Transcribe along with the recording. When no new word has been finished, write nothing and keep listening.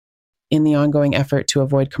in the ongoing effort to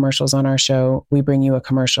avoid commercials on our show, we bring you a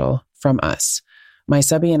commercial from us. My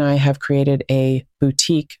subby and I have created a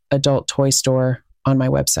boutique adult toy store on my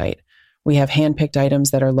website. We have handpicked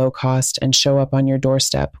items that are low cost and show up on your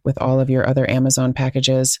doorstep with all of your other Amazon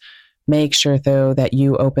packages. Make sure, though, that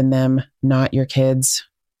you open them, not your kids.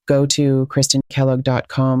 Go to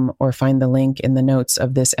KristenKellogg.com or find the link in the notes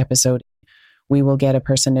of this episode. We will get a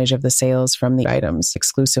percentage of the sales from the items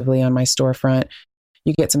exclusively on my storefront.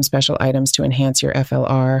 You get some special items to enhance your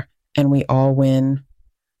FLR, and we all win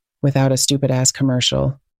without a stupid-ass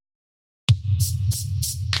commercial.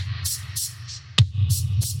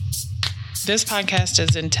 This podcast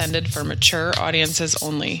is intended for mature audiences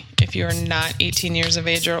only. If you are not 18 years of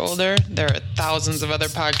age or older, there are thousands of other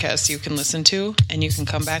podcasts you can listen to, and you can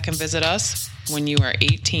come back and visit us when you are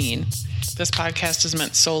 18. This podcast is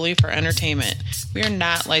meant solely for entertainment. We are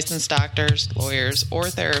not licensed doctors, lawyers, or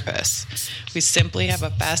therapists. We simply have a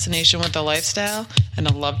fascination with the lifestyle and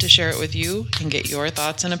a love to share it with you and get your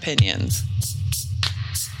thoughts and opinions.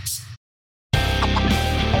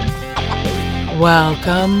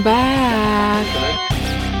 Welcome back.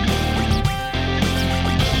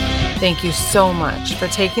 Thank you so much for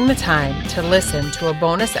taking the time to listen to a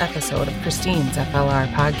bonus episode of Christine's FLR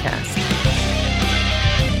podcast.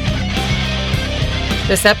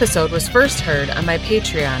 This episode was first heard on my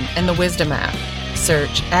Patreon and the Wisdom app.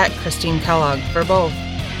 Search at Christine Kellogg for both.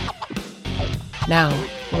 Now,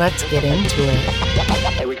 let's get into it.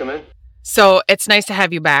 Hey, we come in? So it's nice to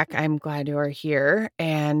have you back. I'm glad you are here.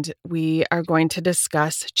 And we are going to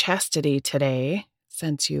discuss chastity today,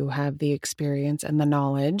 since you have the experience and the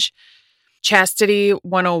knowledge. Chastity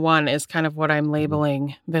 101 is kind of what I'm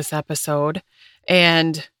labeling this episode.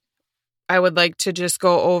 And I would like to just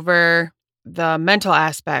go over the mental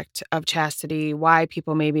aspect of chastity, why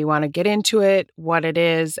people maybe want to get into it, what it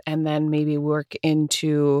is, and then maybe work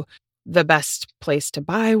into the best place to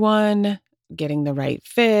buy one, getting the right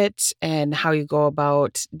fit, and how you go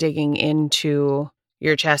about digging into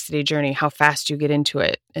your chastity journey, how fast you get into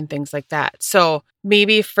it, and things like that. So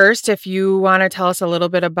maybe first, if you want to tell us a little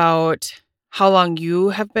bit about how long you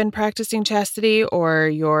have been practicing chastity or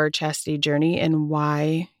your chastity journey and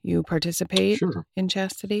why you participate in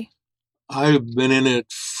chastity. I've been in it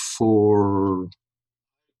for,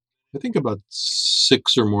 I think, about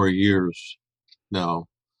 6 or more years now.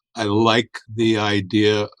 I like the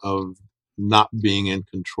idea of not being in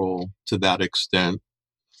control to that extent.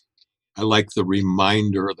 I like the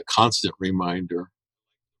reminder, the constant reminder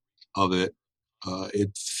of it.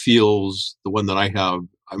 It feels, the one that I have,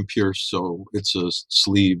 I'm pierced, so it's a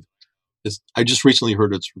sleeve. I just recently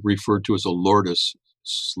heard it's referred to as a Lourdes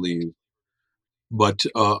sleeve. But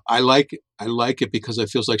I like it because it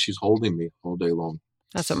feels like she's holding me all day long.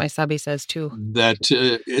 That's what my subby says too. That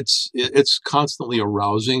it's constantly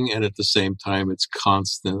arousing, and at the same time, it's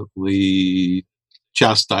constantly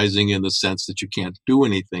chastising in the sense that you can't do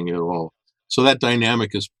anything at all. So that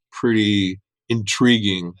dynamic is pretty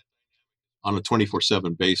intriguing on a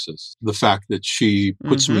 24/7 basis. The fact that she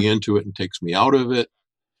puts me into it and takes me out of it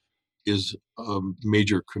is a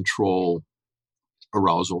major control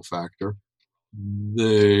arousal factor.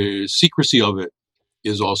 The secrecy of it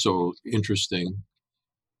is also interesting.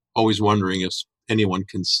 Always wondering if anyone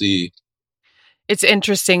can see. It's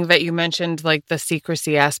interesting that you mentioned like the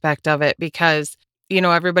secrecy aspect of it because, you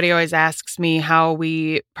know, everybody always asks me how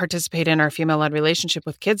we participate in our female-led relationship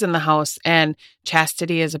with kids in the house. And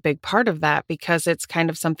chastity is a big part of that because it's kind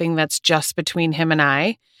of something that's just between him and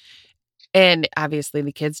I. And obviously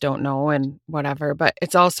the kids don't know and whatever, but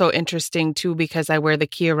it's also interesting too because I wear the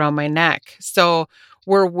key around my neck. So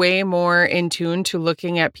we're way more in tune to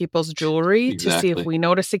looking at people's jewelry to see if we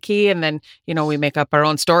notice a key. And then, you know, we make up our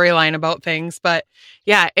own storyline about things. But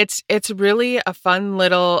yeah, it's really a fun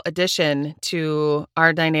little addition to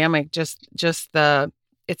our dynamic. It's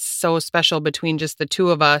so special between just the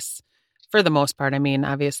two of us. For the most part, I mean,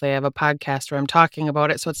 obviously I have a podcast where I'm talking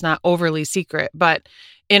about it, so it's not overly secret, but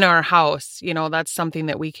in our house, you know, that's something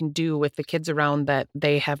that we can do with the kids around that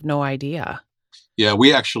they have no idea. Yeah,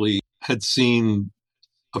 we actually had seen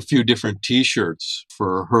a few different T-shirts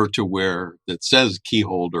for her to wear that says key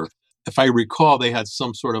holder. If I recall, they had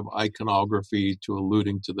some sort of iconography to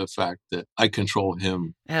alluding to the fact that I control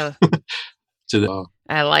him. I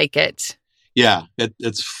like it. Yeah,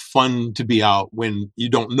 it's fun to be out when you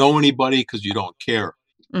don't know anybody because you don't care.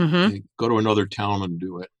 Mm-hmm. You go to another town and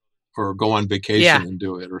do it, or go on vacation and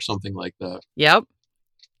do it, or something like that.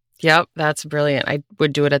 Yep, that's brilliant. I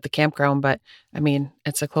would do it at the campground, but I mean,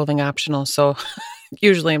 it's a clothing optional, so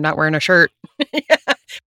usually I'm not wearing a shirt.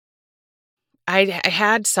 I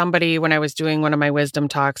had somebody when I was doing one of my wisdom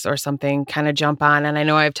talks or something kind of jump on, and I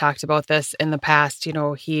know I've talked about this in the past. You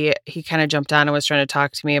know, he kind of jumped on and was trying to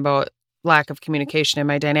talk to me about lack of communication in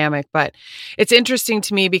my dynamic. But it's interesting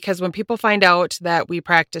to me because when people find out that we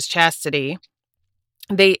practice chastity,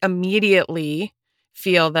 they immediately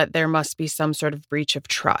feel that there must be some sort of breach of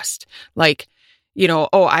trust. Like, you know,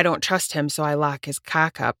 oh, I don't trust him, so I lock his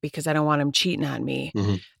cock up because I don't want him cheating on me.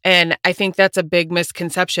 Mm-hmm. And I think that's a big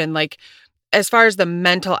misconception. Like, as far as the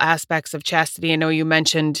mental aspects of chastity, I know you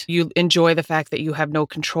mentioned you enjoy the fact that you have no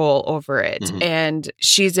control over it, Mm-hmm. and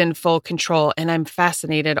she's in full control. And I'm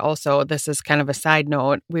fascinated also, this is kind of a side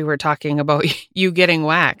note, we were talking about you getting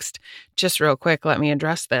waxed. Just real quick, let me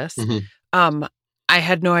address this. Mm-hmm. I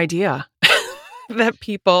had no idea that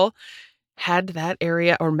people had that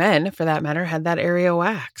area, or men for that matter, had that area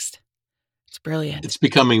waxed. It's brilliant. It's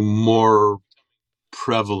becoming more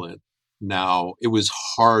prevalent now. It was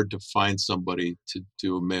hard to find somebody to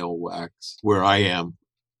do a male wax where I am.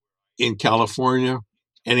 In California,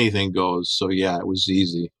 anything goes. So yeah, it was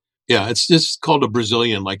easy. Yeah, it's just called a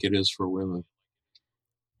Brazilian like it is for women.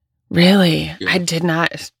 Really? Yeah. I did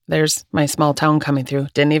not. There's my small town coming through.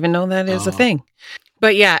 Didn't even know that is a thing.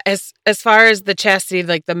 But yeah, as far as the chastity,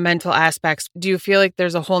 like the mental aspects, do you feel like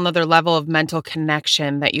there's a whole nother level of mental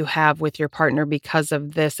connection that you have with your partner because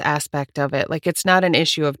of this aspect of it? Like, it's not an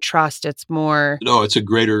issue of trust. It's more. No, it's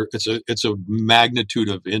a magnitude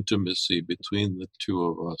of intimacy between the two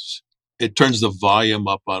of us. It turns the volume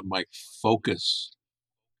up on my focus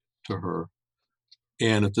to her.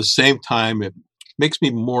 And at the same time, it makes me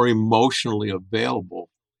more emotionally available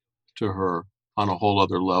to her on a whole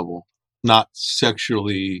other level. Not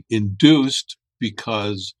sexually induced,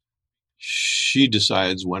 because she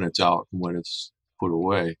decides when it's out and when it's put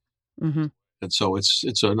away. Mm-hmm. And so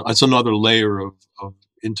it's another layer of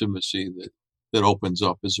intimacy that opens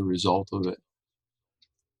up as a result of it.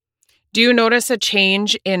 Do you notice a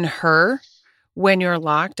change in her when you're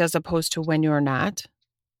locked as opposed to when you're not?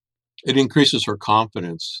 It increases her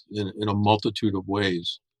confidence in a multitude of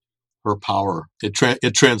ways. Her power, it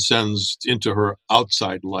transcends into her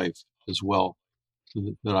outside life as well,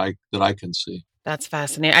 that I can see. That's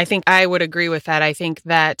fascinating. I think I would agree with that. I think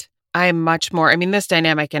that I'm much more, I mean, this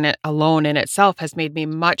dynamic in it alone in itself has made me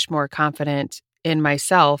much more confident in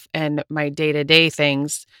myself and my day-to-day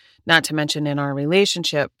things, not to mention in our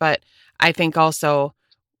relationship. But I think also,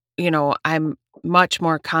 you know, I'm much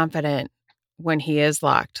more confident when he is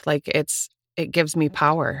locked. Like, it gives me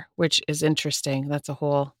power, which is interesting. That's a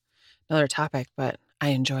whole another topic, but I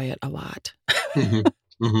enjoy it a lot. Mm-hmm.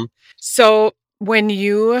 Mm-hmm. So when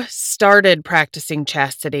you started practicing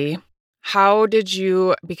chastity, how did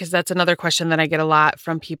you, because that's another question that I get a lot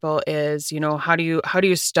from people is, you know, how do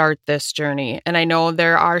you start this journey? And I know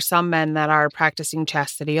there are some men that are practicing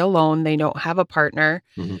chastity alone. They don't have a partner,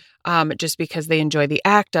 just because they enjoy the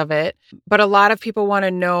act of it. But a lot of people want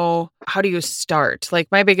to know, how do you start? Like,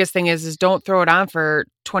 my biggest thing is don't throw it on for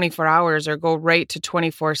 24 hours or go right to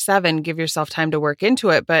 24/7. Give yourself time to work into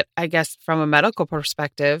it. But I guess from a medical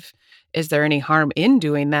perspective, is there any harm in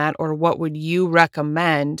doing that? Or what would you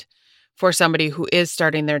recommend for somebody who is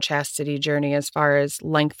starting their chastity journey as far as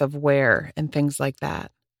length of wear and things like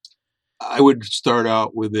that? I would start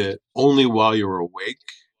out with it only while you're awake.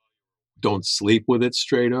 Don't sleep with it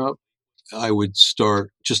straight up. I would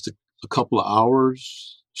start just a couple of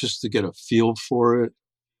hours just to get a feel for it.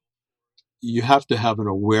 You have to have an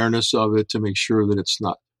awareness of it to make sure that it's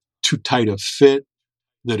not too tight a fit,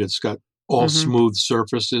 that it's got all smooth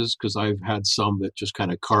surfaces, because I've had some that just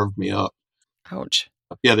kind of carved me up. Ouch.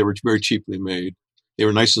 Yeah, they were very cheaply made. They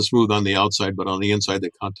were nice and smooth on the outside, but on the inside they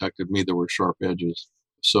contacted me, there were sharp edges.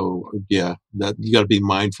 So yeah, that you got to be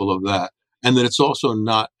mindful of that. And that it's also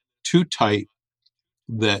not too tight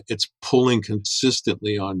that it's pulling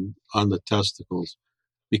consistently on the testicles,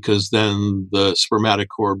 because then the spermatic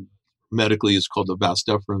cord medically is called the vas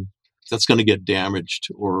deferens. That's going to get damaged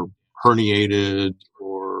or herniated,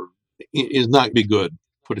 or is not be good.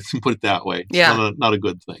 Put it that way. Yeah. It's not a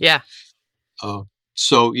good thing. Yeah.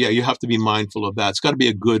 So yeah, you have to be mindful of that. It's got to be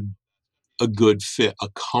a good fit, a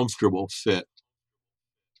comfortable fit.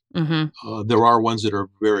 There are ones that are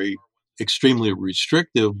very extremely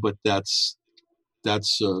restrictive, but that's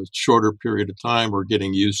a shorter period of time or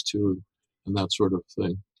getting used to, and that sort of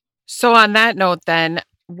thing. So on that note, then,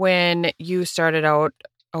 when you started out,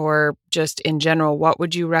 or just in general, what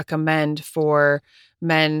would you recommend for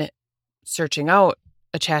men searching out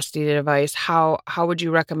a chastity device? How would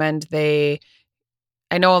you recommend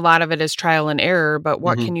I know a lot of it is trial and error, but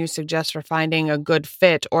what can you suggest for finding a good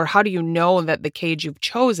fit? Or how do you know that the cage you've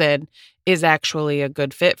chosen is actually a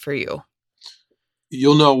good fit for you?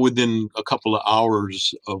 you'll know within a couple of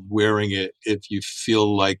hours of wearing it if you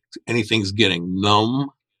feel like anything's getting numb,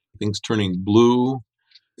 things turning blue,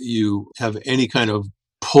 you have any kind of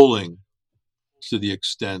pulling to the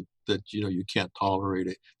extent that you can't tolerate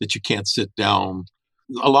it, that you can't sit down.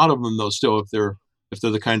 A lot of them, though, still, if they're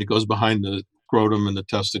the kind that goes behind the scrotum and the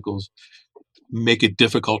testicles, make it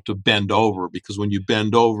difficult to bend over, because when you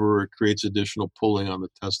bend over, it creates additional pulling on the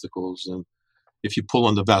testicles, and if you pull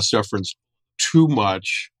on the vas deferens too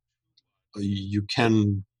much, you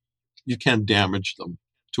can damage them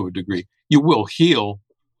to a degree. You will heal,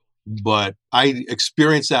 but I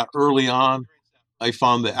experienced that early on. I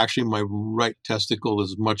found that actually my right testicle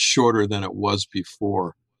is much shorter than it was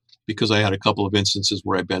before, because I had a couple of instances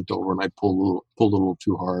where I bent over and I pulled a little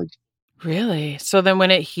too hard. Really? So then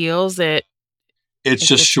when it heals, it's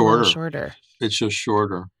just shorter. Shorter. It's just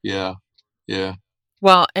shorter. Yeah. Yeah.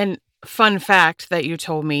 Well, and fun fact that you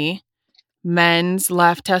told me, men's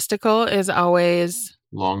left testicle is always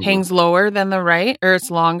longer, hangs lower than the right, or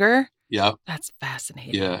it's longer. Yeah. That's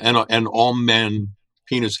fascinating. Yeah. And all men,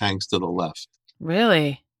 penis hangs to the left.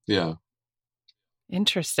 Really? Yeah.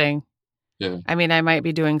 Interesting. Yeah. I mean, I might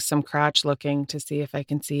be doing some crotch looking to see if I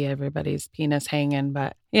can see everybody's penis hanging,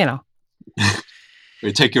 but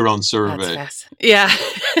You take your own survey. That's yeah.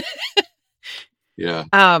 Yeah.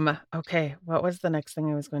 Okay. What was the next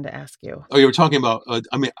thing I was going to ask you? Oh, you were talking about,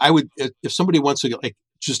 I would, if somebody wants to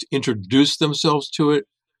just introduce themselves to it,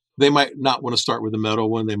 they might not want to start with a metal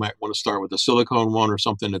one. They might want to start with a silicone one or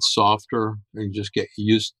something that's softer and just get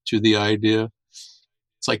used to the idea.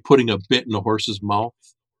 It's like putting a bit in a horse's mouth.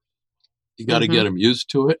 You got to get them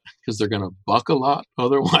used to it, because they're going to buck a lot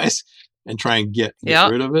otherwise, and try and get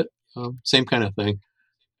rid of it. Same kind of thing.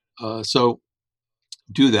 So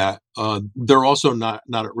do that. They're also not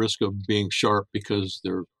at risk of being sharp, because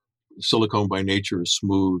their silicone by nature is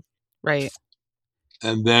smooth. Right.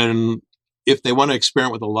 And then if they want to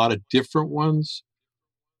experiment with a lot of different ones,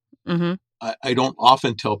 I don't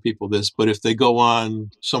often tell people this, but if they go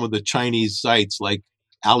on some of the Chinese sites like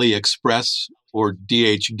AliExpress or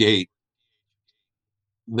DHgate,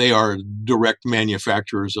 they are direct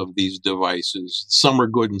manufacturers of these devices. Some are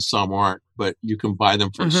good and some aren't, but you can buy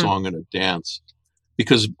them for a song and a dance,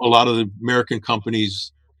 because a lot of the American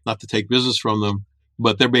companies, not to take business from them,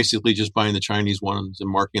 but they're basically just buying the Chinese ones and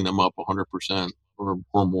marking them up 100% or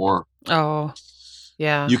more. Oh,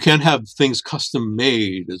 yeah. You can have things custom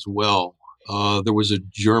made as well. There was a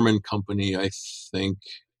German company, I think.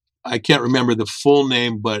 I can't remember the full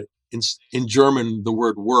name, but in German, the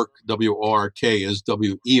word work, W-O-R-K, is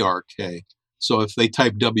W-E-R-K. So if they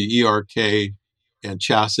type W-E-R-K and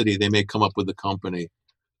chastity, they may come up with a company.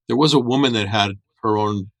 There was a woman that had her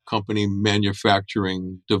own company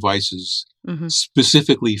manufacturing devices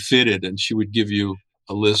specifically fitted, and she would give you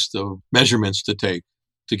a list of measurements to take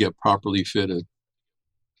to get properly fitted.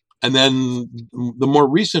 And then the more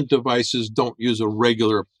recent devices don't use a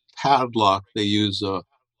regular padlock. They use a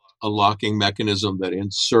locking mechanism that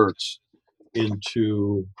inserts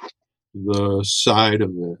into the side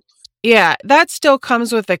of it. Yeah, that still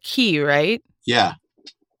comes with a key, right? Yeah.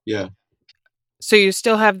 Yeah. So you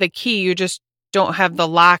still have the key, you just don't have the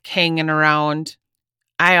lock hanging around.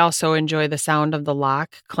 I also enjoy the sound of the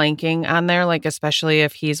lock clanking on there, like especially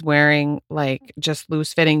if he's wearing like just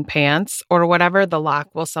loose fitting pants or whatever, the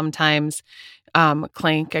lock will sometimes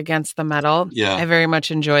clank against the metal. Yeah. I very much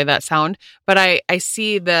enjoy that sound, but I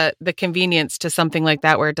see the convenience to something like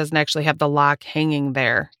that where it doesn't actually have the lock hanging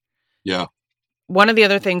there. Yeah. One of the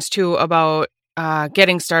other things too about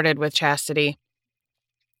getting started with chastity,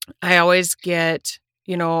 I always get,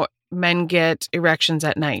 men get erections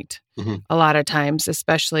at night a lot of times,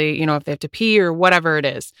 especially, if they have to pee or whatever it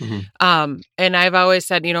is. And I've always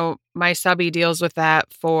said, my subby deals with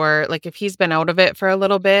that for like, if he's been out of it for a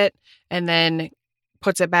little bit and then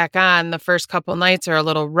puts it back on, the first couple nights are a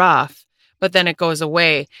little rough, but then it goes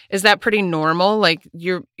away. Is that pretty normal? Like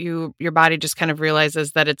your body just kind of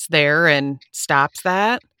realizes that it's there and stops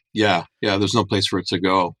that? Yeah. Yeah. There's no place for it to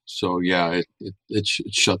go. So yeah, it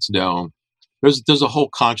shuts down. There's a whole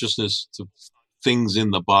consciousness to things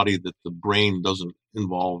in the body that the brain doesn't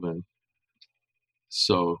involve in.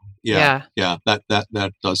 So yeah, that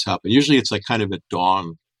does happen. Usually it's like kind of at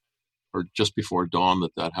dawn or just before dawn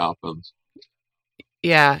that happens.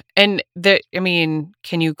 Yeah. And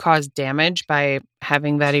can you cause damage by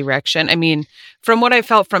having that erection? I mean, from what I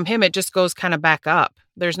felt from him, it just goes kind of back up.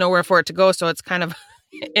 There's nowhere for it to go. So it's kind of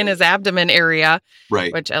in his abdomen area,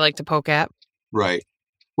 right? Which I like to poke at. Right.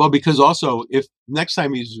 Well, because also if next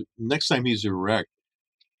time he's erect,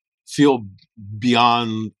 feel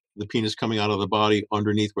beyond the penis coming out of the body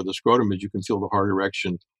underneath where the scrotum is, you can feel the hard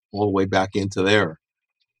erection all the way back into there.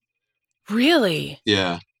 Really?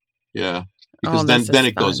 Yeah. Because then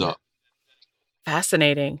it goes up.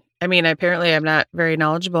 Fascinating. I mean, apparently I'm not very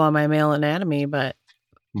knowledgeable on my male anatomy, but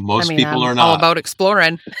Most people I'm are not. all about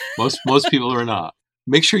exploring. Most people are not.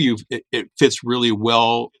 Make sure it fits really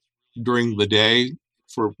well during the day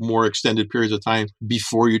for more extended periods of time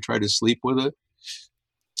before you try to sleep with it,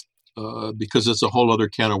 because it's a whole other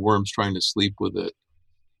can of worms trying to sleep with it.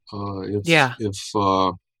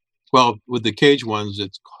 Well, with the cage ones,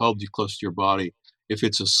 it's held you close to your body. If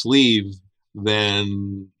it's a sleeve,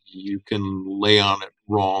 then you can lay on it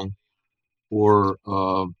wrong, or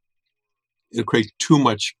it'll create too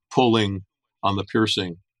much pulling on the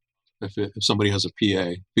piercing if somebody has a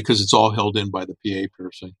PA, because it's all held in by the PA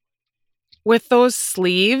piercing. With those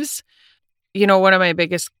sleeves, one of my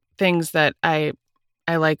biggest things that I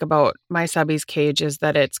like about my subby's cage is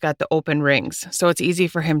that it's got the open rings, so it's easy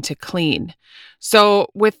for him to clean. So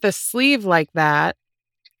with the sleeve like that,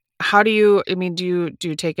 how do you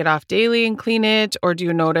take it off daily and clean it, or do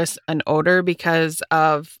you notice an odor because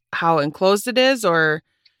of how enclosed it is? Or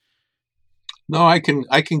no, I can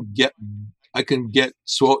get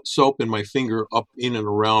soap in my finger up in and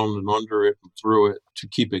around and under it and through it to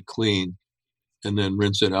keep it clean, and then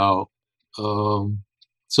rinse it out.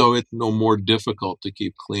 So it's no more difficult to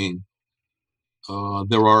keep clean.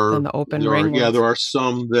 There are than the open ring. There are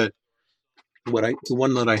some that the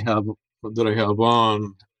one that I have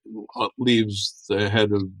on leaves the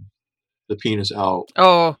head of the penis out.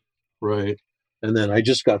 Oh, right. And then I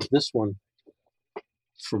just got this one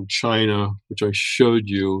from China, which I showed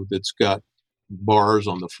you, that's got bars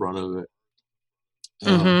on the front of it.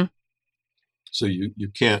 So you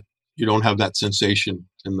don't have that sensation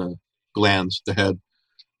in the glands, the head.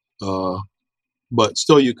 But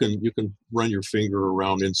still you can run your finger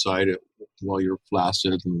around inside it while you're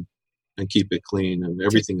flaccid and keep it clean, and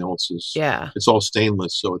everything else is, it's all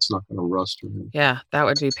stainless, so it's not going to rust or anything. Yeah, that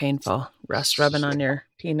would be painful. Rust rubbing on your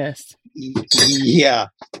penis. Yeah.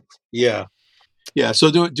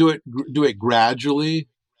 So do it gradually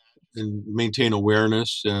and maintain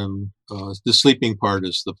awareness. And the sleeping part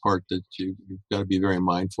is the part that you've got to be very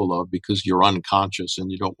mindful of, because you're unconscious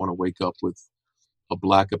and you don't want to wake up with a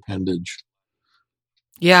black appendage.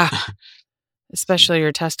 Yeah. Especially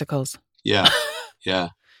your testicles. Yeah.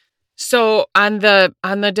 So on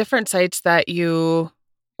the different sites that you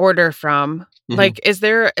order from, like, is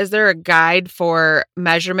there a guide for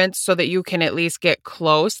measurements so that you can at least get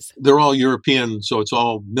close? They're all European, so it's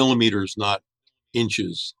all millimeters, not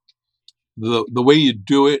inches. The way you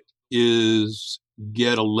do it is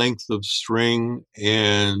get a length of string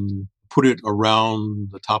and put it around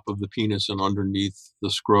the top of the penis and underneath the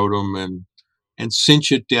scrotum, and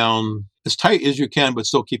cinch it down as tight as you can, but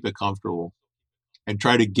still keep it comfortable. And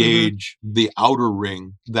try to gauge the outer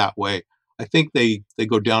ring that way. I think they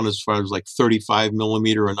go down as far as like 35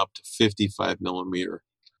 millimeter and up to 55 millimeter.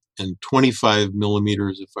 And 25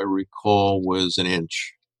 millimeters, if I recall, was an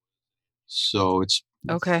inch. So it's,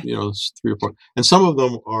 okay. It's 3 or 4. And some of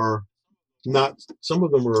them are not, some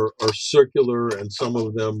of them are circular, and some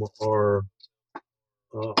of them are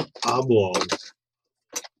oblong.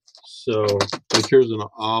 So like here's an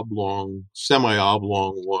oblong,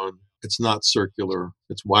 semi-oblong one. It's not circular.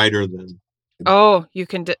 It's wider than. Oh, you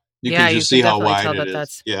can just see how wide it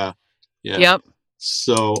is. Yeah. Yep.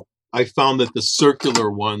 So I found that the circular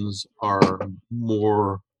ones are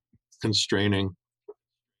more constraining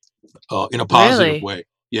in a positive way.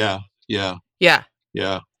 Yeah. And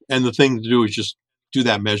the thing to do is just do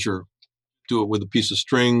that measure. Do it with a piece of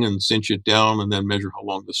string and cinch it down, and then measure how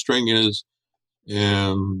long the string is.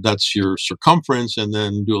 And that's your circumference, and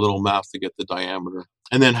then do a little math to get the diameter.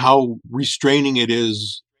 And then how restraining it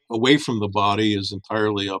is away from the body is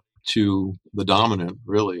entirely up to the dominant,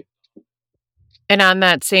 really. And on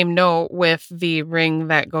that same note, with the ring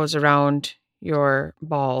that goes around your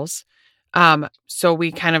balls, so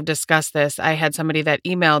we kind of discussed this. I had somebody that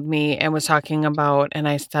emailed me and was talking about, and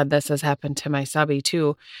I said this has happened to my subby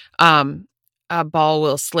too, a ball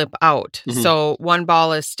will slip out. So one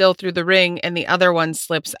ball is still through the ring and the other one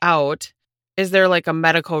slips out. Is there like a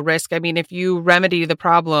medical risk? I mean, if you remedy the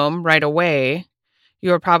problem right away,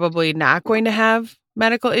 you're probably not going to have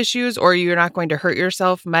medical issues, or you're not going to hurt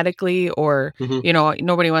yourself medically, or,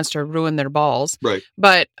 nobody wants to ruin their balls. Right.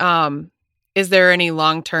 But is there any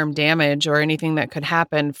long-term damage or anything that could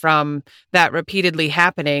happen from that repeatedly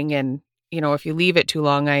happening? And, if you leave it too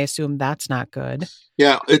long, I assume that's not good.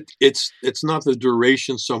 Yeah, it's not the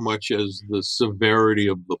duration so much as the severity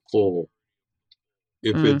of the pull.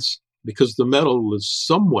 If it's because the metal is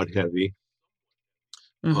somewhat heavy,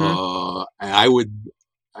 I would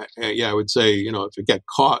say, if it got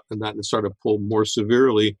caught and that and started to pull more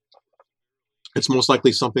severely, it's most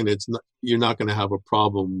likely something you're not going to have a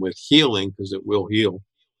problem with healing, because it will heal.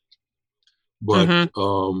 But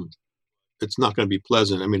it's not going to be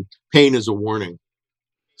pleasant. I mean, pain is a warning.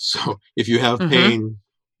 So if you have pain,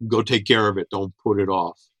 go take care of it. Don't put it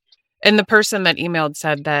off. And the person that emailed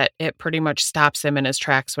said that it pretty much stops him in his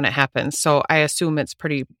tracks when it happens. So I assume it's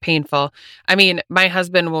pretty painful. I mean, my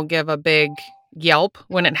husband will give a big yelp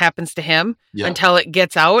when it happens to him until it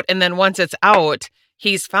gets out. And then once it's out,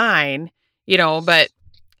 he's fine, but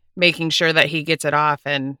making sure that he gets it off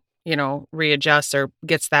and, readjusts or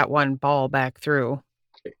gets that one ball back through.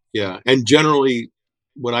 Yeah. And generally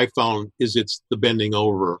what I found is it's the bending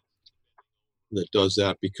over that does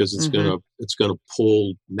that, because it's gonna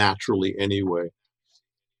pull naturally anyway.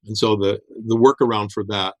 And so the workaround for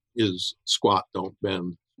that is squat, don't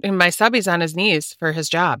bend. And my subby's on his knees for his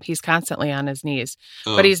job. He's constantly on his knees,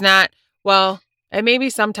 but he's not, and maybe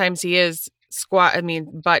sometimes he is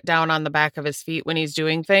butt down on the back of his feet when he's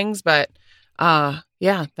doing things, but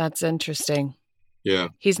that's interesting. Yeah.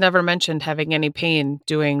 He's never mentioned having any pain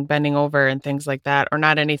doing bending over and things like that, or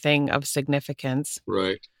not anything of significance.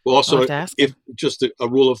 Right. Well, also, if just a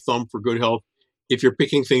rule of thumb for good health, if you're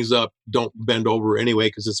picking things up, don't bend over anyway,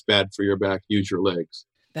 because it's bad for your back. Use your legs.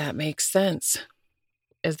 That makes sense.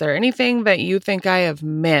 Is there anything that you think I have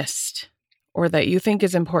missed, or that you think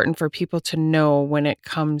is important for people to know when it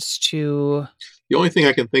comes to... The only thing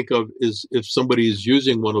I can think of is if somebody is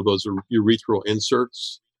using one of those urethral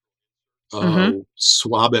inserts,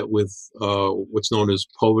 swab it with what's known as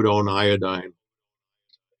povidone iodine.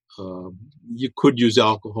 You could use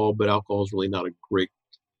alcohol, but alcohol is really not a great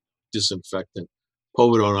disinfectant.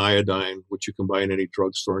 Povidone iodine, which you can buy in any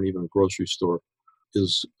drugstore and even a grocery store,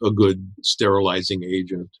 is a good sterilizing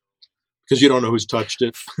agent, because you don't know who's touched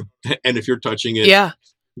it. And if you're touching it,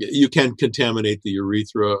 you can contaminate the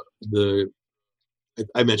urethra.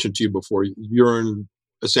 I mentioned to you before, urine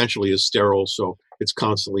essentially is sterile, so it's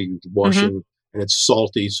constantly washing, and it's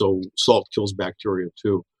salty, so salt kills bacteria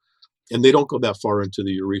too. And they don't go that far into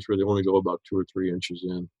the urethra. They only go about 2 or 3 inches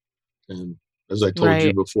in. And as I told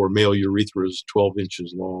you before, male urethra is 12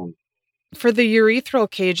 inches long. For the urethral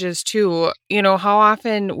cages too, how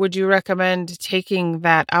often would you recommend taking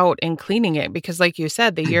that out and cleaning it? Because like you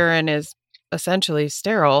said, the urine is essentially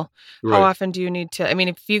sterile. Right. How often do you need to,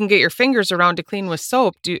 if you can get your fingers around to clean with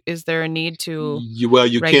soap, is there a need to you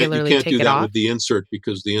can't do that with the insert,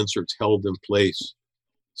 because the insert's held in place.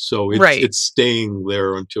 So it's staying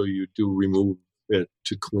there until you do remove it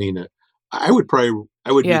to clean it. I would do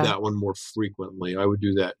that one more frequently. I would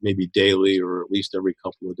do that maybe daily, or at least every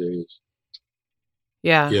couple of days.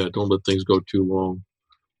 Yeah. Yeah. Don't let things go too long.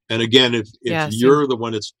 And again, if you're the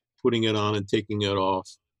one that's putting it on and taking it off,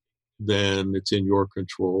 then it's in your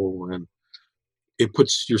control, and it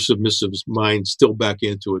puts your submissive mind still back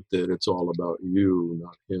into it, that it's all about you,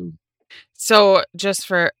 not him. So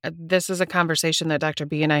this is a conversation that Dr.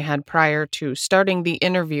 B and I had prior to starting the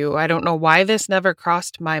interview. I don't know why this never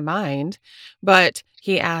crossed my mind, but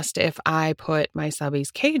he asked if I put my subby's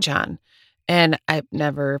cage on. And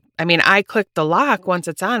I clicked the lock once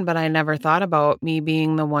it's on, but I never thought about me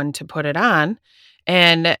being the one to put it on.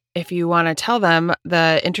 And if you want to tell them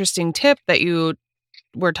the interesting tip that you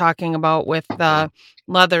were talking about with the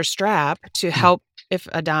leather strap to help if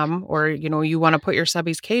a dom or, you want to put your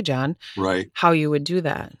subby's cage on, right? How you would do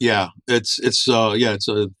that. Yeah. It's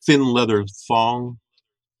a thin leather thong,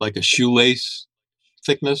 like a shoelace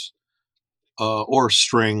thickness, or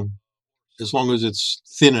string. As long as it's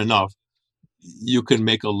thin enough, you can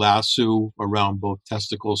make a lasso around both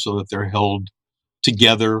testicles so that they're held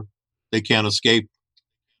together. They can't escape,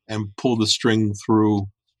 and pull the string through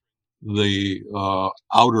the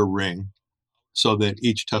outer ring so that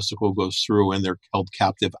each testicle goes through, and they're held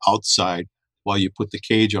captive outside while you put the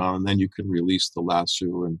cage on, and then you can release the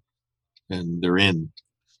lasso and they're in.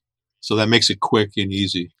 So that makes it quick and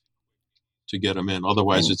easy to get them in.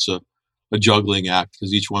 Otherwise, it's a juggling act,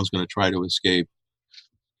 because each one's going to try to escape.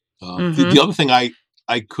 The other thing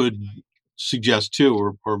I could suggest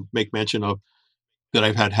too, or make mention of, that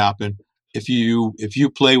I've had happen, if you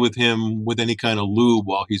play with him with any kind of lube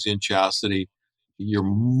while he's in chastity, you're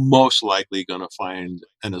most likely going to find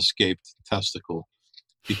an escaped testicle,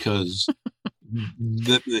 because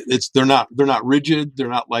they're not rigid. They're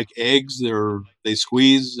not like eggs. They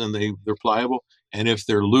squeeze and they're pliable. And if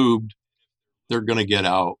they're lubed, they're going to get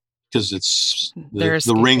out, because it's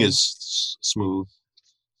the ring is smooth,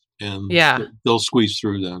 and they'll squeeze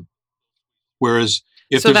through then. Whereas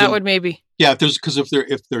if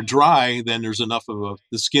they're dry, then there's enough of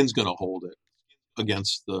the skin's going to hold it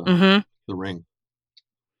against the ring.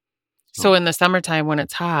 So in the summertime when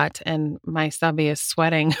it's hot and my subby is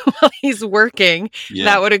sweating while he's working,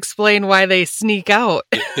 that would explain why they sneak out.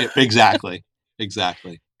 Exactly.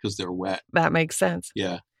 Because they're wet. That makes sense.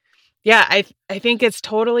 Yeah. Yeah, I think it's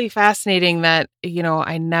totally fascinating that,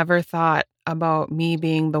 I never thought about me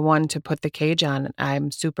being the one to put the cage on. I'm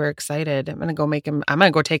super excited. I'm going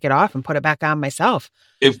to go take it off and put it back on myself.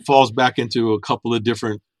 It falls back into a couple of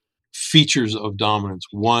different features of dominance.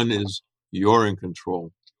 One is you're in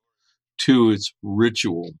control. 2, it's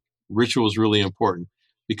ritual. Ritual is really important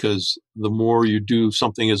because the more you do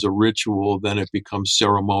something as a ritual, then it becomes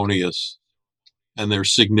ceremonious, and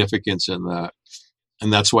there's significance in that.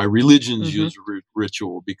 And that's why religions use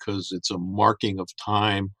ritual, because it's a marking of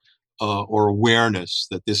time or awareness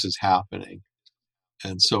that this is happening.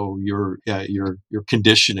 And so you're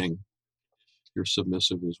conditioning. You're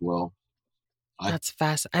submissive as well. That's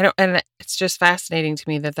fascinating. And it's just fascinating to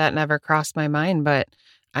me that never crossed my mind, but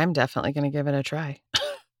I'm definitely going to give it a try.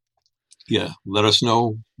 Yeah. Let us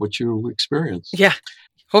know what you experience. Yeah.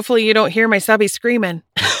 Hopefully you don't hear my subby screaming.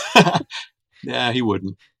 Yeah, he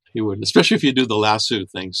wouldn't. Especially if you do the lasso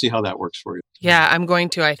thing. See how that works for you. Yeah, I'm going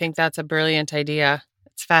to. I think that's a brilliant idea.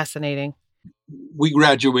 It's fascinating. We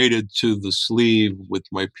graduated to the sleeve with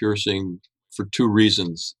my piercing for 2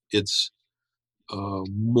 reasons. It's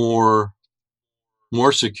more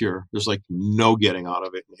secure. There's like no getting out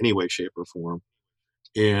of it in any way, shape, or form.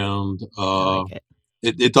 And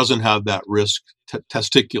it doesn't have that risk,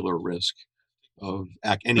 testicular risk of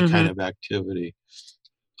any kind of activity.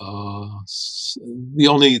 The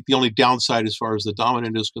only downside as far as the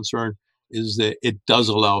dominant is concerned is that it does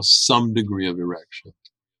allow some degree of erection.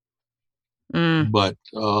 But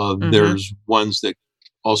there's ones that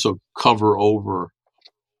also cover over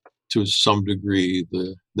to some degree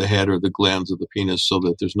the head or the glands of the penis so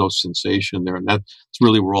that there's no sensation there. And that's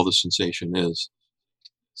really where all the sensation is.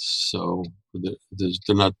 So there's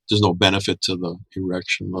no benefit to the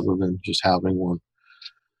erection other than just having one.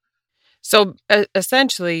 So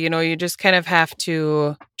essentially, you just kind of have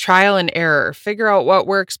to trial and error, figure out what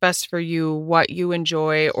works best for you, what you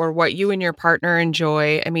enjoy, or what you and your partner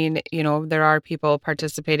enjoy. I mean, there are people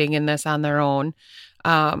participating in this on their own.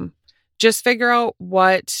 Just figure out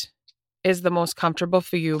what is the most comfortable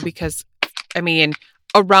for you, because,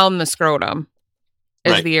 around the scrotum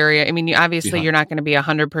is the area. Obviously, you're not going to be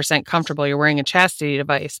 100% comfortable. You're wearing a chastity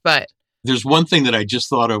device, but... There's one thing that I just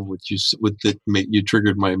thought of you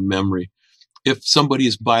triggered my memory. If somebody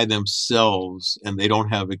is by themselves and they don't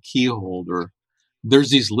have a key holder,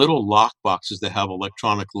 there's these little lock boxes that have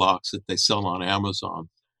electronic locks that they sell on Amazon.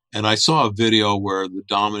 And I saw a video where the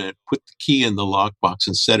dominant put the key in the lock box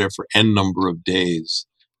and set it for N number of days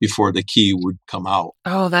before the key would come out.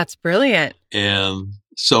 Oh, that's brilliant. And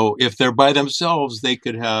so if they're by themselves, they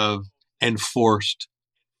could have enforced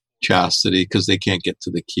chastity because they can't get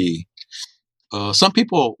to the key. Some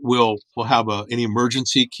people will have an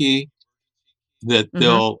emergency key that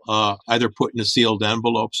they'll either put in a sealed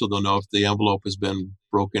envelope so they'll know if the envelope has been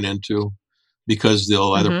broken into, because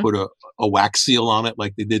they'll either put a wax seal on it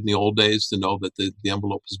like they did in the old days to know that the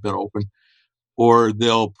envelope has been opened, or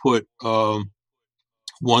they'll put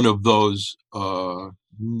one of those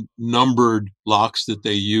numbered locks that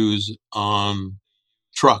they use on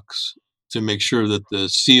trucks to make sure that the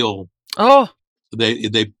seal...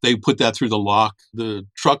 They put that through the lock. The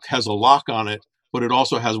truck has a lock on it, but it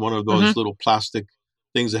also has one of those little plastic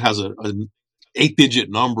things that has an 8-digit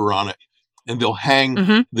number on it. And they'll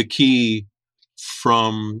hang the key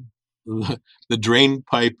from the drain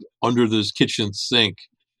pipe under this kitchen sink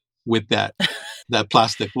with that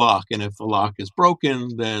plastic lock. And if the lock is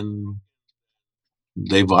broken, then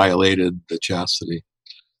they violated the chastity.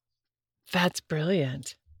 That's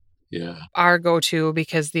brilliant. Yeah. Our go-to,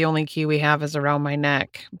 because the only key we have is around my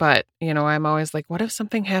neck. But, I'm always like, what if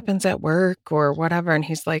something happens at work or whatever? And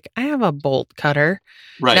he's like, I have a bolt cutter.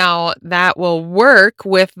 Right. Now, that will work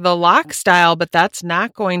with the lock style, but that's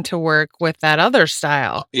not going to work with that other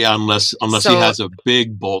style. Yeah, unless he has a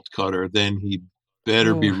big bolt cutter, then he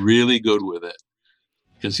better be really good with it.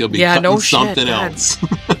 Because he'll be cutting something else.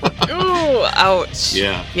 Ooh, ouch.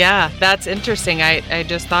 Yeah. Yeah, that's interesting. I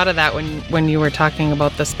just thought of that when you were talking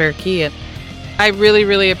about the spare key. And I really,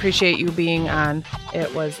 really appreciate you being on.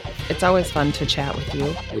 It's always fun to chat with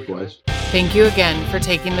you. Likewise. Thank you again for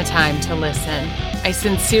taking the time to listen. I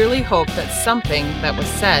sincerely hope that something that was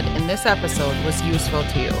said in this episode was useful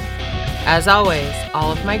to you. As always,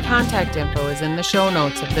 all of my contact info is in the show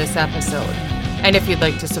notes of this episode. And if you'd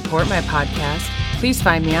like to support my podcast, please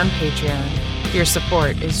find me on Patreon. Your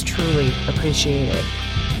support is truly appreciated.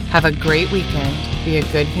 Have a great weekend, be a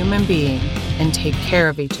good human being, and take care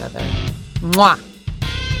of each other. Mwah!